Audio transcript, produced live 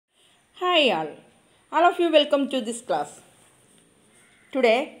Hi all of you welcome to this class.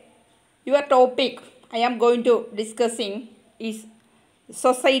 Today your topic I am going to discussing is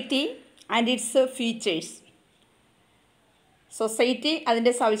society and its features. Society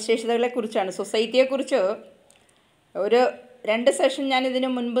അതിൻ്റെ സവിശേഷതകളെക്കുറിച്ചാണ്. സൊസൈറ്റിയെക്കുറിച്ച് ഒരു 2 session ഞാൻ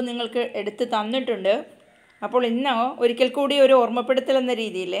ഇതിനു മുൻപ് നിങ്ങൾക്ക് എടുത്ത് തന്നിട്ടുണ്ട്. അപ്പോൾ ഇന്ന് ഒരിക്കൽ കൂടി ഒരു ഓർമ്മപ്പെടുത്തൽ എന്ന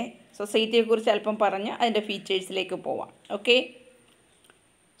രീതിയിൽ സൊസൈറ്റിയെക്കുറിച്ച് അല്പം പറഞ്ഞ് അതിൻ്റെ ഫീച്ചേഴ്സിലേക്ക് പോവാം. Okay.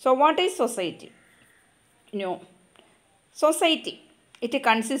 So what is society? Society, it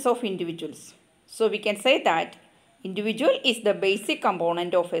consists of individuals. So we can say that individual is the basic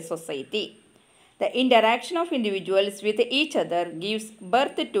component of a society. The interaction of individuals with each other gives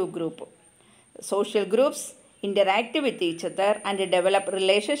birth to group. Social groups interact with each other and develop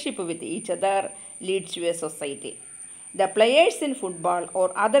relationship with each other leads to a society. The players in football or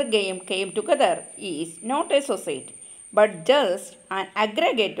other game came together is not a society, but just an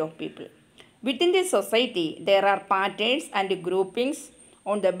aggregate of people. Within this society, there are patterns and groupings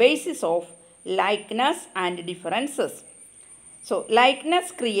on the basis of likeness and differences. So, likeness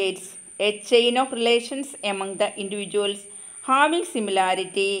creates a chain of relations among the individuals having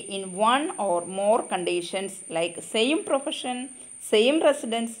similarity in one or more conditions like same profession, same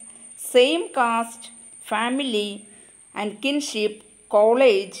residence, same caste, family and kinship,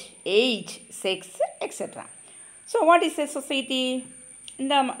 college, age, sex, etc. So what is a society?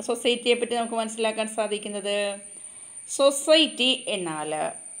 എന്താ സൊസൈറ്റിയെ പറ്റി നമുക്ക് മനസ്സിലാക്കാൻ സാധിക്കുന്നത്? Society എന്നാൽ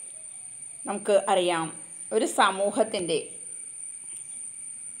നമുക്ക് അറിയാം ഒരു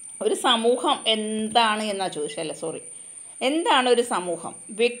സമൂഹം എന്താണ് എന്നാ ചോദിച്ചല്ലേ, എന്താണ് ഒരു സമൂഹം?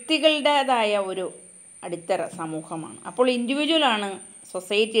 വ്യക്തികളുടേതായ ഒരു അടിത്തറ സമൂഹമാണ്. അപ്പോൾ ഇൻഡിവിജ്വലാണ്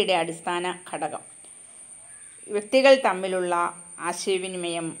സൊസൈറ്റിയുടെ അടിസ്ഥാന ഘടകം. വ്യക്തികൾ തമ്മിലുള്ള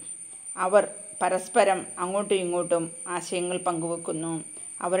ആശയവിനിമയം, അവർ പരസ്പരം അങ്ങോട്ടും ഇങ്ങോട്ടും ആശയങ്ങൾ പങ്കുവെക്കുന്നു,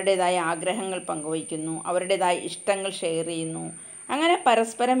 അവരുടേതായ ആഗ്രഹങ്ങൾ പങ്കുവയ്ക്കുന്നു, അവരുടേതായ ഇഷ്ടങ്ങൾ ഷെയർ ചെയ്യുന്നു. അങ്ങനെ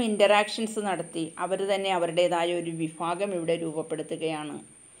പരസ്പരം ഇൻ്ററാക്ഷൻസ് നടത്തി അവർ തന്നെ അവരുടേതായ ഒരു വിഭാഗം ഇവിടെ രൂപപ്പെടുത്തുകയാണ്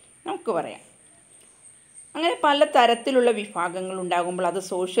നമുക്ക് പറയാം. അങ്ങനെ പല തരത്തിലുള്ള വിഭാഗങ്ങൾ ഉണ്ടാകുമ്പോൾ അത്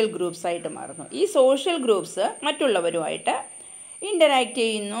സോഷ്യൽ ഗ്രൂപ്പ്സായിട്ട് മാറുന്നു. ഈ സോഷ്യൽ ഗ്രൂപ്പ്സ് മറ്റുള്ളവരുമായിട്ട് ഇൻ്ററാക്റ്റ്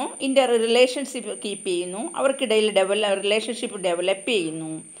ചെയ്യുന്നു, റിലേഷൻഷിപ്പ് കീപ്പ് ചെയ്യുന്നു, അവർക്കിടയിൽ റിലേഷൻഷിപ്പ് ഡെവലപ്പ്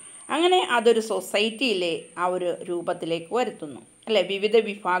ചെയ്യുന്നു. അങ്ങനെ അതൊരു സൊസൈറ്റിയിലെ ആ ഒരു രൂപത്തിലേക്ക് വരുത്തുന്നു അല്ലേ.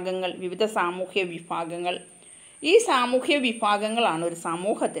 വിവിധ സാമൂഹ്യ വിഭാഗങ്ങൾ, ഈ സാമൂഹ്യ വിഭാഗങ്ങളാണ് ഒരു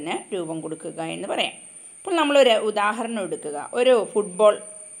സമൂഹത്തിന് രൂപം കൊടുക്കുക എന്ന് പറയാം. ഇപ്പോൾ നമ്മളൊരു ഉദാഹരണം എടുക്കുക, ഒരു ഫുട്ബോൾ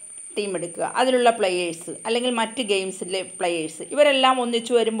ടീം എടുക്കുക, അതിലുള്ള പ്ലെയേഴ്സ് അല്ലെങ്കിൽ മറ്റ് ഗെയിംസിലെ പ്ലെയേഴ്സ് ഇവരെല്ലാം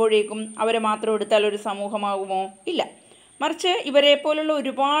ഒന്നിച്ചു വരുമ്പോഴേക്കും അവരെ മാത്രം എടുത്താൽ ഒരു സമൂഹമാകുമോ? ഇല്ല. മറിച്ച് ഇവരെ പോലുള്ള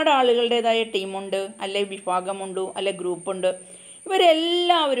ഒരുപാട് ആളുകളുടേതായ ടീമുണ്ട്, അല്ലെ വിഭാഗമുണ്ട്, അല്ലെ ഗ്രൂപ്പുണ്ട്.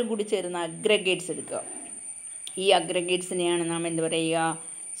 ഇവരെല്ലാവരും കൂടി ചേർന്ന് അഗ്രഗേറ്റ്സ് എടുക്കുക. ഈ അഗ്രഗേറ്റ്സിനെയാണ് നാം എന്ത് പറയുക?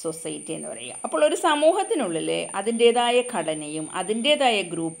 സൊസൈറ്റി എന്ന് പറയുക. അപ്പോൾ ഒരു സമൂഹത്തിനുള്ളിൽ അതിൻ്റേതായ ഘടനയും അതിൻ്റേതായ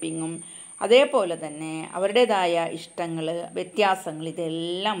ഗ്രൂപ്പിങ്ങും അതേപോലെ തന്നെ അവരുടേതായ ഇഷ്ടങ്ങൾ, വ്യത്യാസങ്ങൾ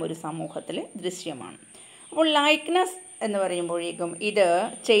ഇതെല്ലാം ഒരു സമൂഹത്തിൽ ദൃശ്യമാണ്. അപ്പോൾ ലൈക്ക്നെസ് എന്ന് പറയുമ്പോഴേക്കും ഇത്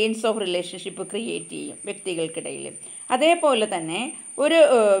ചെയിൻസ് ഓഫ് റിലേഷൻഷിപ്പ് ക്രിയേറ്റ് ചെയ്യും വ്യക്തികൾക്കിടയിൽ. അതേപോലെ തന്നെ ഒരു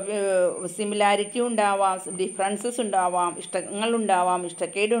സിമിലാരിറ്റി ഉണ്ടാവാം, ഡിഫറൻസസ് ഉണ്ടാവാം, ഇഷ്ടങ്ങളുണ്ടാവാം,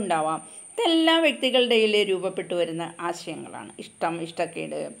 ഇഷ്ടക്കേടുണ്ടാവാം. ഇതെല്ലാം വ്യക്തികളുടെ ഇടയിൽ രൂപപ്പെട്ടു വരുന്ന ആശയങ്ങളാണ്.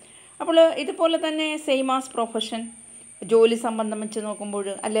 ഇഷ്ടക്കേട്. അപ്പോൾ ഇതുപോലെ തന്നെ സെയിം ആസ് പ്രൊഫഷൻ, ജോലി സംബന്ധം വെച്ച് നോക്കുമ്പോൾ,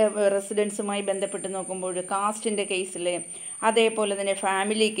 അല്ലെ റെസിഡൻസുമായി ബന്ധപ്പെട്ട് നോക്കുമ്പോൾ, കാസ്റ്റിൻ്റെ കേസിൽ, അതേപോലെ തന്നെ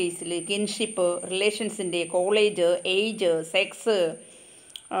ഫാമിലി കേസിൽ, കിൻഷിപ്പ്, റിലേഷൻസിൻ്റെ, കോളേജ്, ഏജ്, സെക്സ്,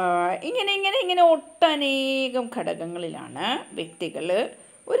 ഇങ്ങനെ ഒട്ടനേകം ഘടകങ്ങളിലാണ് വ്യക്തികൾ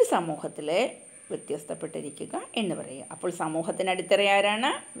ഒരു സമൂഹത്തിൽ വ്യത്യസ്തപ്പെട്ടിരിക്കുക എന്ന് പറയുക. അപ്പോൾ സമൂഹത്തിന് അടിത്തറ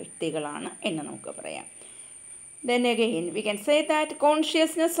ആരാണ്? വ്യക്തികളാണ് എന്ന് നമുക്ക് പറയാം. Then again we can say that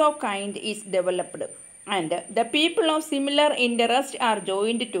consciousness of kind is developed and the people of similar interest are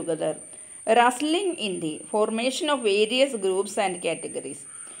joined together, rustling in the formation of various groups and categories.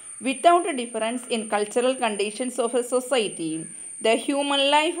 Without a difference in cultural conditions of a society, the human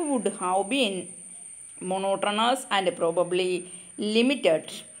life would have been monotonous and probably limited,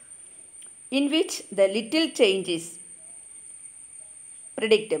 in which the little change is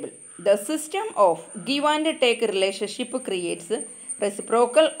predictable. The system of give and take relationship creates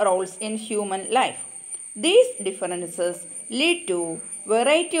reciprocal roles in human life. These differences lead to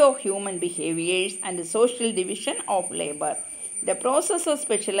variety of human behaviors and social division of labor. The process of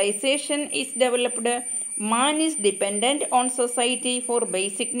specialization is developed. Man is dependent on society for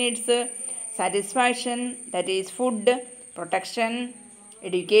basic needs satisfaction, that is food, protection,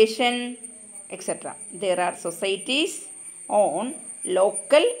 education, etc. There are societies on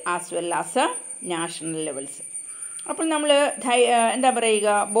local as well as national levels. അപ്പോൾ നമ്മൾ എന്താ പറയുക,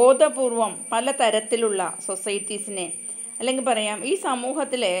 ബോധപൂർവം പലതരത്തിലുള്ള സൊസൈറ്റീസിനെ, അല്ലെങ്കിൽ പറയാം ഈ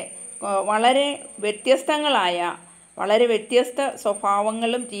സമൂഹത്തിലെ വളരെ വ്യത്യസ്തങ്ങളായ, വളരെ വ്യത്യസ്ത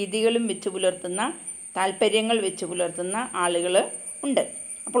സ്വഭാവങ്ങളും രീതികളും വെച്ച് പുലർത്തുന്ന, താല്പര്യങ്ങൾ വെച്ച് പുലർത്തുന്ന ആളുകൾ ഉണ്ട്.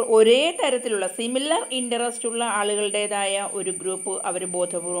 അപ്പോൾ ഒരേ തരത്തിലുള്ള സിമിലർ ഇൻട്രസ്റ്റ് ഉള്ള ആളുകളുടേതായ ഒരു ഗ്രൂപ്പ് അവർ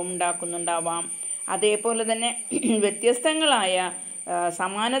ബോധപൂർവം ഉണ്ടാക്കുന്നുണ്ടാവാം. അതേപോലെ തന്നെ വ്യത്യസ്തങ്ങളായ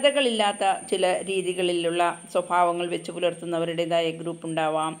സമാനതകളില്ലാത്ത ചില രീതികളിലുള്ള സ്വഭാവങ്ങൾ വെച്ച് പുലർത്തുന്നവരുടേതായ ഗ്രൂപ്പ്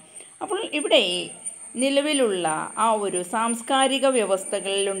ഉണ്ടാവാം. അപ്പോൾ ഇവിടെ നിലവിലുള്ള ആ ഒരു സാംസ്കാരിക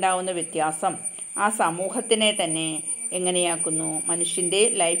വ്യവസ്ഥകളിലുണ്ടാവുന്ന വ്യത്യാസം ആ സമൂഹത്തിനെ തന്നെ എങ്ങനെയാക്കുന്നു, മനുഷ്യൻ്റെ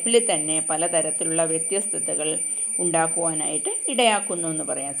ലൈഫിൽ തന്നെ പലതരത്തിലുള്ള വ്യത്യസ്തതകൾ ഉണ്ടാക്കുവാനായിട്ട് ഇടയാക്കുന്നു എന്ന്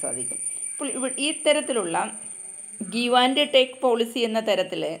പറയാൻ സാധിക്കും. അപ്പോൾ ഈ തരത്തിലുള്ള ഗീവ് ആൻഡ് ടേക്ക് പോളിസി എന്ന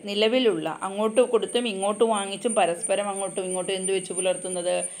തരത്തിൽ നിലവിലുള്ള അങ്ങോട്ട് കൊടുത്തും ഇങ്ങോട്ട് വാങ്ങിച്ചും പരസ്പരം അങ്ങോട്ടും ഇങ്ങോട്ടും എന്ത് വെച്ച്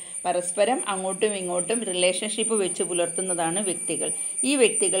പുലർത്തുന്നത്, പരസ്പരം അങ്ങോട്ടും ഇങ്ങോട്ടും റിലേഷൻഷിപ്പ് വെച്ച് പുലർത്തുന്നതാണ് വ്യക്തികൾ. ഈ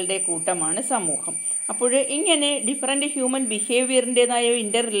വ്യക്തികളുടെ കൂട്ടമാണ് സമൂഹം. അപ്പോൾ ഇങ്ങനെ ഡിഫറൻറ്റ് ഹ്യൂമൻ ബിഹേവിയറിൻ്റേതായ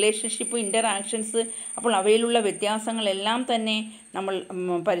ഇൻ്റർ റിലേഷൻഷിപ്പ്, ഇൻ്റർ ആക്ഷൻസ്, അപ്പോൾ അവയിലുള്ള വ്യത്യാസങ്ങളെല്ലാം തന്നെ നമ്മൾ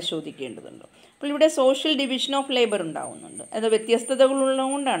പരിശോധിക്കേണ്ടതുണ്ട്. അപ്പോൾ ഇവിടെ സോഷ്യൽ ഡിവിഷൻ ഓഫ് ലേബർ ഉണ്ടാകുന്നുണ്ട്. അത്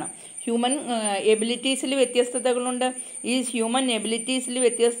വ്യത്യസ്തതകളുള്ളതുകൊണ്ടാണ്. ഹ്യൂമൻ എബിലിറ്റീസിൽ വ്യത്യസ്തതകളുണ്ട്. ഈ ഹ്യൂമൻ എബിലിറ്റീസിൽ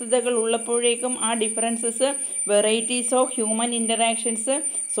വ്യത്യസ്തതകൾ ഉള്ളപ്പോഴേക്കും ആ differences, varieties of human interactions,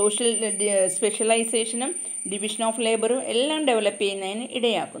 social സ്പെഷ്യലൈസേഷനും division of ലേബറും എല്ലാം ഡെവലപ്പ് ചെയ്യുന്നതിന്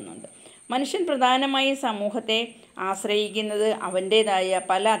ഇടയാക്കുന്നുണ്ട്. മനുഷ്യൻ പ്രധാനമായും സമൂഹത്തെ ആശ്രയിക്കുന്നത് അവൻ്റേതായ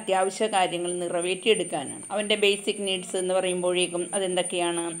പല അത്യാവശ്യ കാര്യങ്ങൾ നിറവേറ്റിയെടുക്കാനാണ്. അവൻ്റെ ബേസിക് നീഡ്സ് എന്ന് പറയുമ്പോഴേക്കും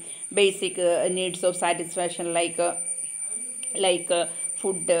അതെന്തൊക്കെയാണ്? Basic needs of satisfaction like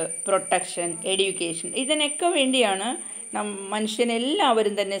food, protection, education, ഇതിനൊക്കെ വേണ്ടിയാണ്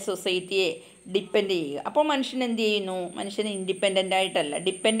മനുഷ്യനെല്ലാവരും തന്നെ സൊസൈറ്റിയെ ഡിപ്പെൻഡ് ചെയ്യുക. അപ്പോൾ മനുഷ്യൻ എന്ത് ചെയ്യുന്നു? മനുഷ്യന് ഇൻഡിപെൻഡൻ്റ് ആയിട്ടല്ല,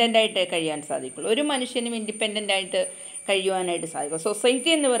 ഡിപ്പെൻഡൻ്റ് ആയിട്ട് കഴിയാൻ സാധിക്കുള്ളൂ. ഒരു മനുഷ്യനും ഇൻഡിപെൻഡൻ്റ് ആയിട്ട് കഴിയുവാനായിട്ട് സാധിക്കും. സൊസൈറ്റി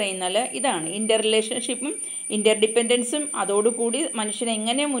എന്ന് പറയുന്നാൽ ഇതാണ്, ഇൻ്റർ റിലേഷൻഷിപ്പും ഇൻ്റർ ഡിപ്പെൻഡൻസും അതോടുകൂടി മനുഷ്യനെ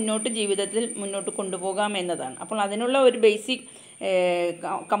എങ്ങനെ ജീവിതത്തിൽ മുന്നോട്ട് കൊണ്ടുപോകാം എന്നതാണ്. അപ്പോൾ അതിനുള്ള ഒരു ബേസിക്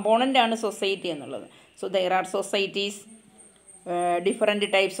കമ്പോണൻ്റാണ് സൊസൈറ്റി എന്നുള്ളത്. So there R societies, different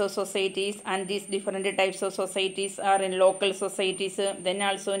types of societies, and these different types of societies are in local societies, then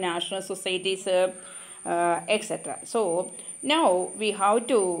also national societies, etc. So now we have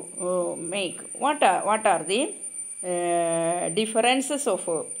to make what are the differences of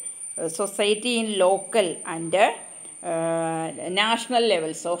society in local and national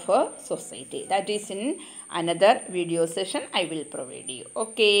levels of society. That is in another video session I will provide you.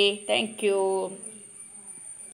 Okay, thank you.